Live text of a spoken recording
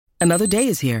Another day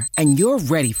is here, and you're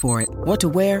ready for it. What to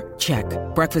wear? Check.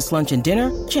 Breakfast, lunch, and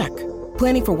dinner? Check.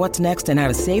 Planning for what's next and how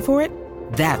to save for it?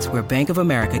 That's where Bank of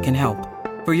America can help.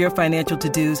 For your financial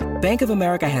to-dos, Bank of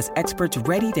America has experts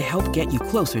ready to help get you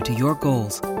closer to your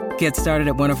goals. Get started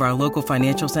at one of our local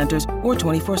financial centers or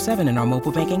 24/7 in our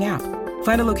mobile banking app.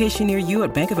 Find a location near you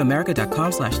at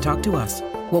bankofamerica.com/talktous.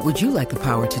 What would you like the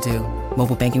power to do?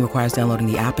 Mobile banking requires downloading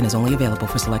the app and is only available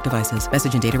for select devices.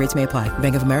 Message and data rates may apply.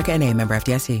 Bank of America N.A., member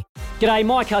FDIC. G'day,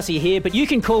 Mike Hussey here, but you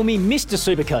can call me Mr.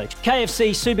 Supercoach. KFC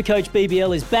Supercoach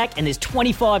BBL is back and there's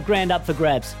 25 grand up for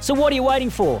grabs. So what are you waiting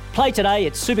for? Play today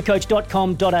at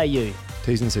supercoach.com.au.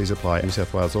 T's and C's apply. New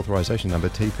South Wales authorisation number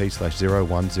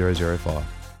TP/01005.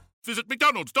 Visit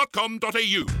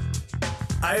mcdonalds.com.au.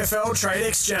 AFL Trade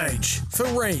Exchange for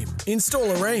Rheem. Install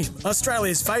a Rheem,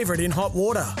 Australia's favourite in hot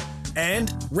water. And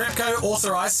Repco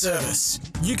Authorised Service.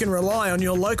 You can rely on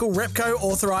your local Repco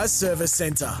Authorised Service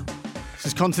Centre. This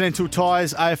is Continental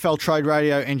Tyres, AFL Trade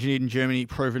Radio, engineered in Germany,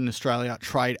 proven in Australia.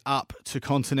 Trade up to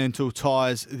Continental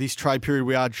Tyres. This trade period,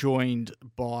 we are joined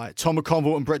by Tom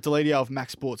McConville and Brett Deledio of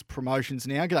Max Sports Promotions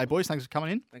now. G'day, boys. Thanks for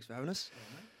coming in. Thanks for having us.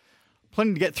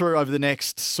 Plenty to get through over the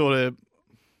next sort of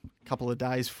couple of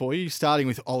days for you, starting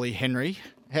with Ollie Henry.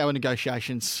 How are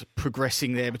negotiations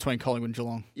progressing there between Collingwood and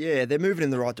Geelong? Yeah, they're moving in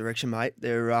the right direction, mate.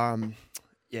 They're,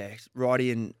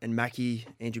 Righty and Mackie,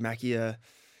 Andrew Mackie are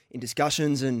in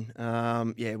discussions and,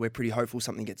 we're pretty hopeful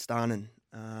something gets done.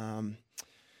 And,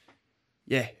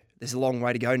 there's a long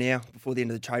way to go now before the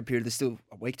end of the trade period. There's still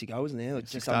a week to go, isn't there? Like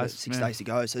just under 6 days to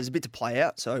go. So there's a bit to play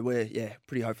out. So we're,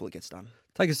 pretty hopeful it gets done.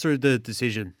 Take us through the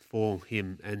decision for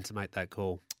him and to make that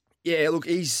call. Yeah, look,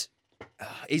 he's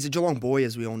a Geelong boy,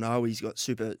 as we all know. He's got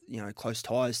super, close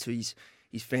ties to his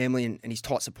family and his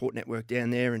tight support network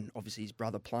down there. And obviously his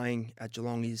brother playing at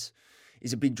Geelong is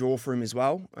a big draw for him as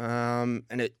well.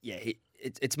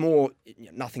 It's more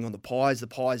nothing on the Pies. The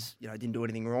Pies, didn't do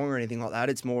anything wrong or anything like that.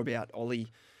 It's more about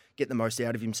Ollie getting the most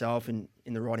out of himself and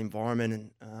in the right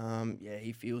environment. And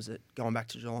he feels that going back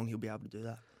to Geelong, he'll be able to do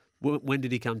that. When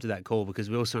did he come to that call? Because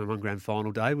we also on grand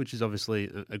final day, which is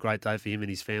obviously a great day for him and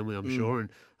his family, I'm sure,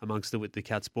 and amongst it with the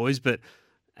Cats boys. But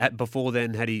before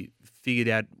then, had he figured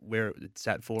out where it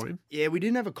sat for him? Yeah, we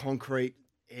didn't have a concrete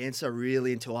answer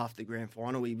really until after the grand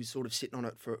final. He was sort of sitting on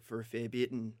it for a fair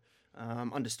bit and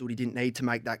understood he didn't need to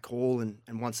make that call.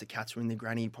 And once the Cats were in the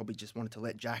granny, he probably just wanted to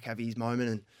let Jack have his moment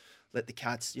and let the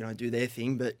Cats, do their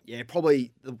thing. But yeah,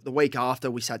 probably the week after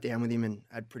we sat down with him and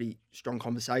had pretty strong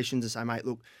conversations and say, mate,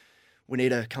 look, we need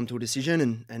to come to a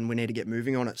decision and we need to get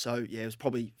moving on it. So, yeah, it was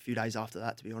probably a few days after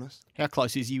that, to be honest. How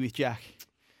close is he with Jack?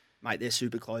 Mate, they're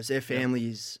super close. Their family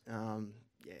is,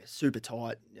 super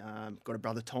tight. Got a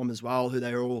brother, Tom, as well, who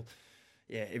they're all,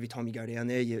 every time you go down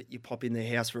there, you pop in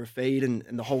their house for a feed and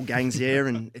the whole gang's there.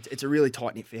 And it's a really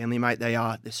tight-knit family, mate.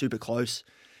 They're super close.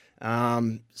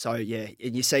 And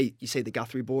you see the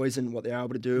Guthrie boys and what they're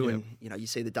able to do. Yep. And, you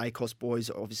see the Dacos boys,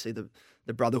 obviously the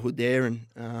brotherhood there. And,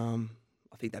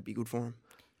 I think that'd be good for him.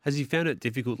 Has he found it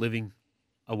difficult living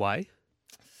away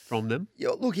from them?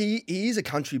 Yeah, look, he is a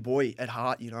country boy at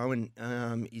heart,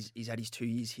 and he's had his 2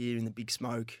 years here in the big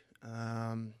smoke.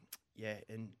 And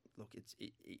look,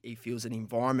 he feels an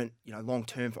environment, long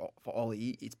term for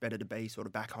Ollie, it's better to be sort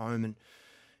of back home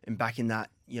and back in that,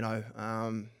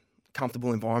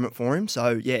 comfortable environment for him.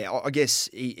 So yeah, I guess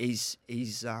he's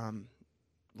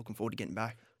looking forward to getting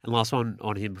back. And last one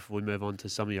on him before we move on to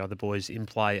some of the other boys in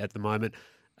play at the moment,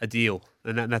 a deal.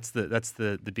 And that's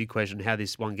the big question, how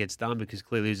this one gets done, because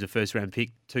clearly he was a first-round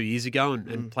pick 2 years ago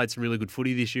and played some really good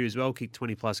footy this year as well, kicked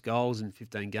 20-plus goals in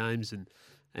 15 games and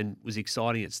was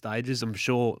exciting at stages. I'm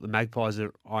sure the Magpies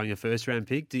are eyeing a first-round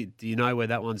pick. Do you know where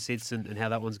that one sits and how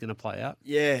that one's going to play out?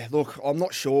 Yeah, look, I'm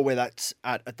not sure where that's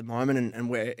at the moment and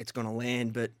where it's going to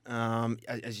land, but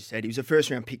as you said, he was a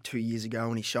first-round pick 2 years ago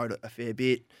and he showed a fair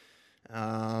bit.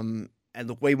 And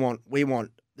look, we want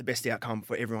the best outcome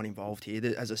for everyone involved here.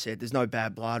 As I said, there's no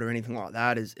bad blood or anything like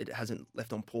that. It hasn't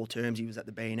left on poor terms. He was at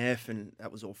the BNF and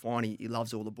that was all fine. He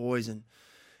loves all the boys and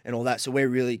all that. So we're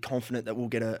really confident that we'll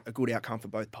get a good outcome for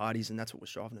both parties, and that's what we're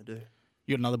striving to do.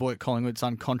 You got another boy at Collingwood,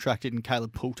 son contracted, in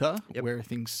Caleb Poulter. Yep. Where are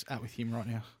things at with him right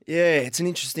now? Yeah, it's an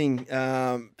interesting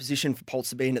position for Poulter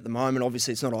to be in at the moment.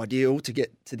 Obviously, it's not ideal to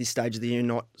get to this stage of the year and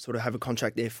not sort of have a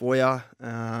contract there for you.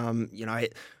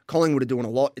 Collingwood are doing a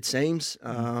lot, it seems,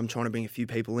 trying to bring a few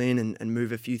people in and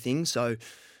move a few things. So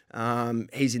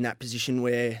he's in that position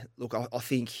where, look, I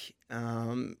think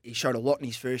he showed a lot in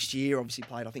his first year. Obviously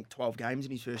played, I think, 12 games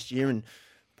in his first year and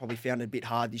probably found it a bit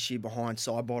hard this year behind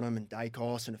Sidebottom and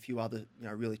Dacos and a few other,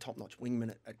 really top-notch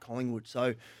wingmen at Collingwood.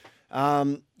 So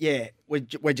Yeah,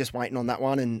 we're just waiting on that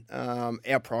one, and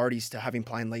our priority is to have him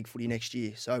playing league footy next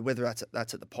year. So whether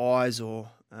that's at the Pies or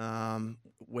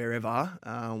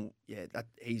wherever,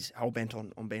 he's hell bent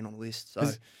on being on the list.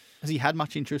 So. Has he had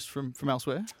much interest from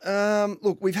elsewhere?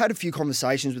 Look, we've had a few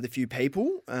conversations with a few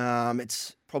people.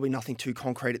 It's probably nothing too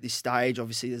concrete at this stage.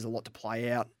 Obviously, there's a lot to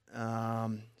play out.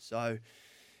 So,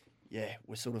 yeah,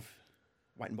 we're sort of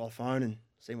waiting by the phone and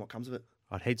seeing what comes of it.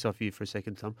 I'd heats off you for a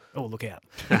second, Tom. Oh, look out.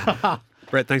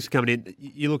 Brett, thanks for coming in.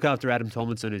 You look after Adam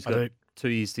Tomlinson, who's got 2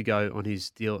 years to go on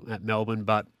his deal at Melbourne,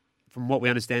 but from what we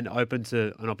understand, open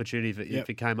to an opportunity if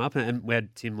it came up. And we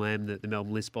had Tim Lamb, the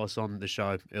Melbourne list boss, on the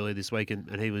show earlier this week,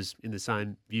 and he was in the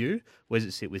same view. Where does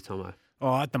it sit with Tomo?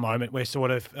 Oh, at the moment, we're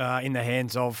sort of in the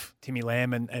hands of Timmy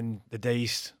Lamb and the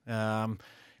D's.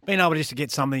 Being able just to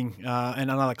get something and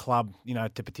another club,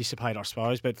 to participate, I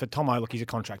suppose. But for Tomo, look, he's a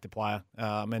contracted player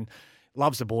and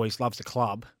loves the boys, loves the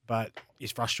club, but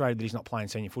is frustrated that he's not playing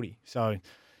senior footy. So,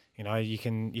 you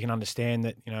can understand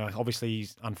that, obviously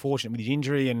he's unfortunate with his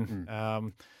injury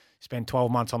and spent 12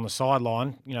 months on the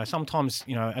sideline. Sometimes,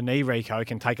 a knee reco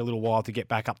can take a little while to get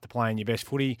back up to playing your best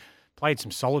footy. Played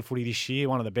some solid footy this year,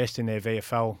 one of the best in their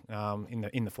VFL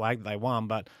in the flag that they won.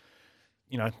 But,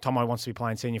 Tomo wants to be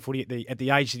playing senior footy at the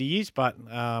age that he is. But,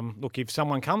 look, if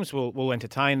someone comes, we'll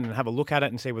entertain and have a look at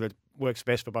it and see whether it works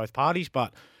best for both parties.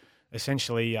 But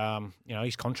essentially,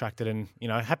 he's contracted and,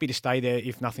 happy to stay there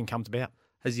if nothing comes about.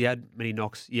 Has he had many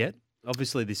knocks yet?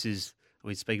 Obviously, this is,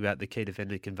 we speak about the key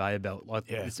defender conveyor belt.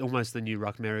 It's almost the new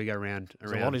ruck merry-go-round.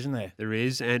 There's a lot, isn't there? There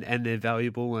is, and they're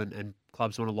valuable, and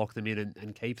clubs want to lock them in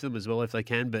and keep them as well if they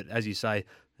can. But as you say,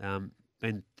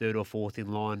 been third or fourth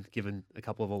in line, given a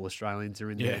couple of All-Australians are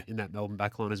in there, in that Melbourne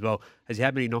backline as well. Has he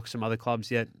had many knocks from other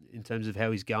clubs yet in terms of how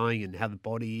he's going and how the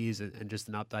body is, and just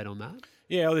an update on that?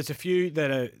 Yeah, well, there's a few that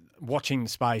are watching the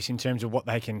space in terms of what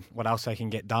else they can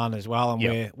get done as well,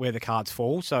 and where the cards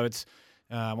fall. So it's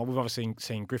we've obviously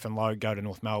seen Griffin Logue go to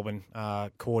North Melbourne,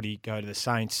 Cordy go to the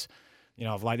Saints.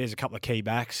 Of late, there's a couple of key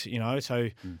backs. So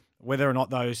whether or not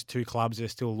those two clubs are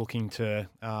still looking to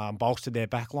bolster their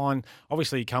backline,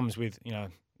 obviously he comes with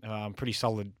pretty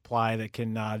solid player that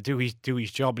can do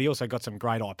his job, but he also got some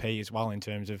great IP as well in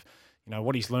terms of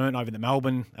what he's learned over the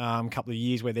Melbourne couple of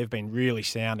years where they've been really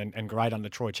sound and great under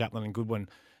Troy Chaplin and Goodwin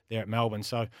there at Melbourne.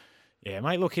 So, yeah,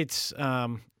 mate, look, it's I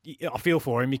feel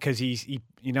for him because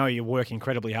you work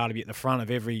incredibly hard to be at the front of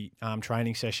every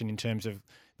training session in terms of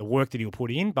the work that he'll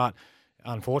put in, but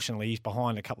unfortunately he's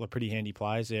behind a couple of pretty handy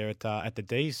players there at the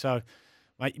D's. So,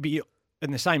 mate,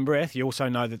 in the same breath, you also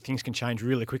know that things can change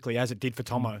really quickly, as it did for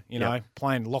Tomo.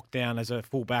 Playing lockdown as a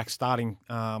fullback, starting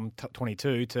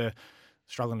 22 to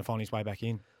struggling to find his way back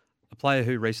in. A player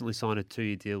who recently signed a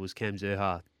 2-year deal was Cam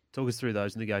Zurhaar. Talk us through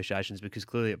those negotiations because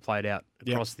clearly it played out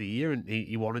across the year and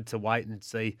he wanted to wait and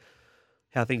see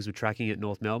how things were tracking at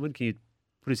North Melbourne. Can you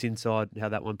put us inside how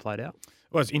that one played out?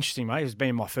 Well, it's interesting, mate. It's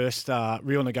been my first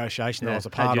real negotiation that I was a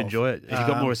part of. How'd you enjoy it? Have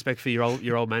you got more respect for your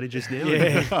old managers now?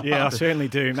 Yeah, I certainly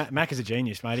do. Mac is a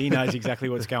genius, mate. He knows exactly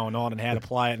what's going on and how to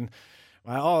play it. And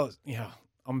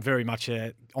I'm very much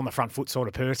a on the front foot sort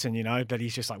of person, but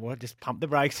he's just like, well, just pump the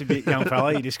brakes a bit, young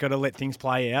fella. You just got to let things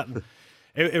play out. And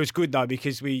it was good, though,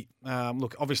 because we,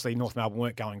 obviously North Melbourne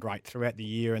weren't going great throughout the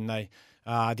year and they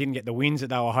didn't get the wins that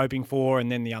they were hoping for,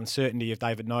 and then the uncertainty of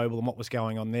David Noble and what was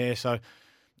going on there. So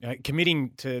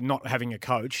committing to not having a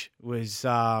coach was,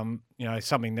 something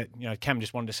that, Cam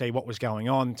just wanted to see what was going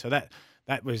on. So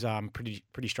that was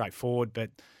pretty straightforward,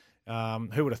 but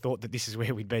who would have thought that this is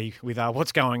where we'd be with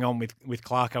what's going on with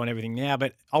Clarko and everything now.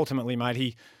 But ultimately, mate,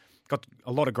 he got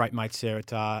a lot of great mates there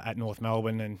at North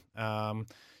Melbourne and,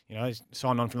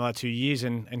 signed on for another 2 years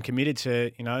and committed to,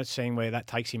 seeing where that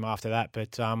takes him after that.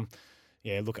 But,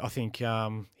 I think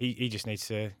he just needs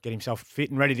to get himself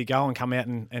fit and ready to go and come out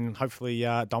and hopefully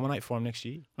dominate for him next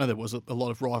year. I know there was a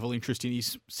lot of rival interest in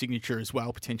his signature as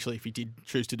well, potentially, if he did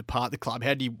choose to depart the club.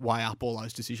 How did you weigh up all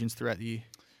those decisions throughout the year?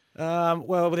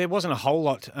 Well, there wasn't a whole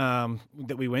lot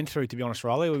that we went through, to be honest,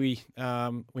 Riley.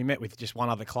 We met with just one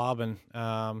other club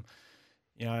and...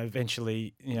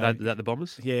 eventually, That the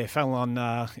Bombers? Yeah, fell on,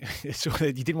 sort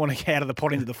of, you didn't want to get out of the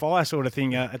pot into the fire sort of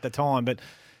thing at the time. But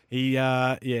he's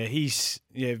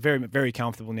very, very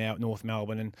comfortable now at North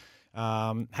Melbourne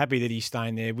and happy that he's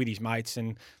staying there with his mates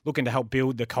and looking to help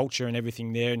build the culture and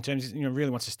everything there in terms of, really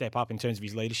wants to step up in terms of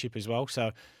his leadership as well.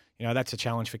 So, that's a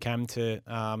challenge for Cam to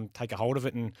take a hold of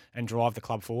it and drive the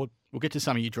club forward. We'll get to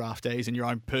some of your draftees and your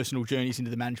own personal journeys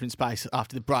into the management space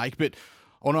after the break, but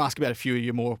I want to ask about a few of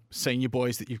your more senior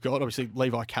boys that you've got. Obviously,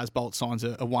 Levi Casbolt signs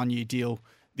a 1-year deal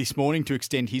this morning to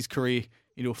extend his career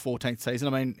into a 14th season.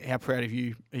 I mean, how proud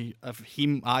of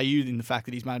him are you in the fact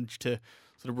that he's managed to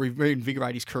sort of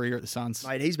reinvigorate his career at the Suns?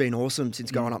 Mate, he's been awesome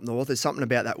since going up north. There's something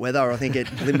about that weather. I think it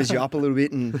limbers you up a little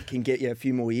bit and can get you a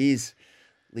few more years.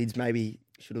 Lids maybe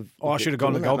should have. I should have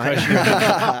gone to the Gold Coast.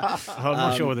 I'm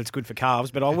not sure whether it's good for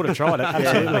calves, but I would have tried it.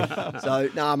 Absolutely.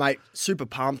 So, mate, super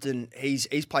pumped, and he's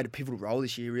played a pivotal role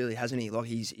this year, really, hasn't he? Like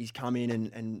he's come in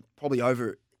and probably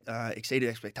exceeded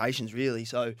expectations, really.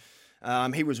 So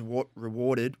he was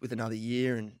rewarded with another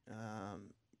year, and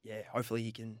hopefully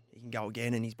he can go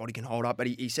again and his body can hold up. But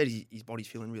he said his body's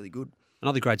feeling really good.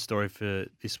 Another great story for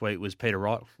this week was Peter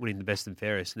Wright winning the best and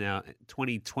fairest. Now,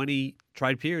 2020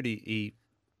 trade period, he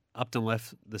upped and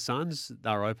left the Suns. They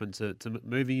were open to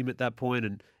moving him at that point,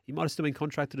 and he might have still been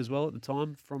contracted as well at the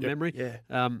time, from memory.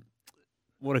 Yeah.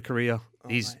 What a career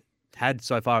he's had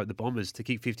so far at the Bombers, to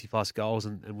kick 50-plus goals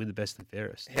and win the best and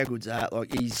fairest. How good's that? Like,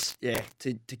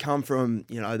 to come from,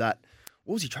 that,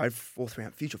 what was he traded for,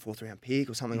 future fourth round pick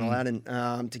or something like that,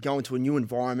 and to go into a new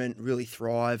environment, really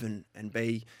thrive and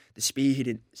be the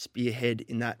spearhead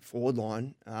in that forward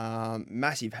line.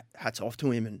 Massive hats off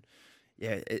to him. And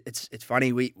it's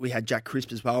funny. We had Jack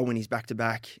Crisp as well when he's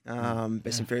back-to-back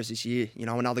best and fairest this year.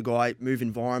 Another guy, move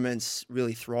environments,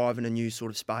 really thrive in a new sort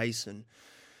of space. And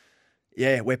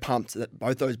we're pumped that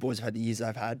both those boys have had the years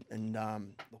they've had. And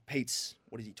Pete's,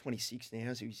 26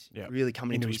 now, so he's really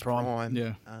coming into his prime.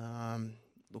 Yeah.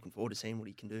 Looking forward to seeing what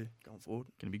he can do going forward.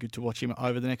 Going to be good to watch him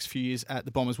over the next few years at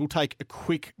the Bombers. We'll take a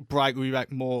quick break. We'll be back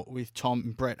more with Tom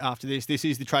and Brett after this. This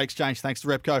is the Trade Exchange, thanks to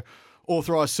Repco.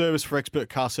 Authorised service for expert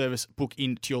car service. Book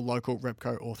into your local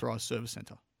Repco Authorised Service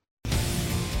Centre.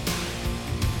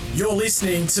 You're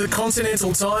listening to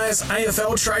Continental Tires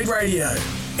AFL Trade Radio.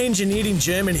 Engineered in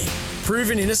Germany.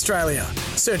 Proven in Australia.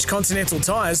 Search Continental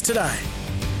Tires today.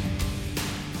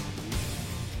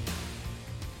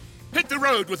 Hit the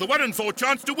road with a 1 in 4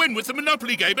 chance to win with the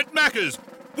Monopoly game at Macca's.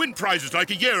 Win prizes like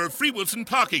a year of free Wilson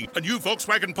parking, a new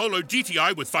Volkswagen Polo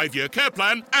GTI with 5-year care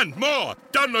plan, and more.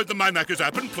 Download the My Macca's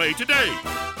app and play today.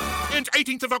 Ends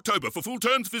 18th of October. For full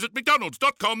terms, visit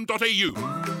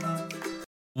mcdonalds.com.au.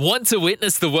 Want to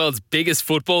witness the world's biggest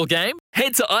football game?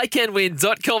 Head to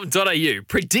iCanWin.com.au,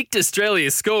 predict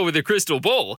Australia's score with a crystal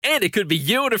ball, and it could be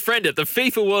you and a friend at the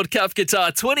FIFA World Cup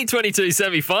Qatar 2022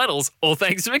 semi-finals, all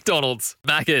thanks to McDonald's.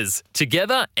 Maccas,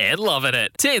 together and loving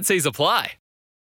it. TNCs apply.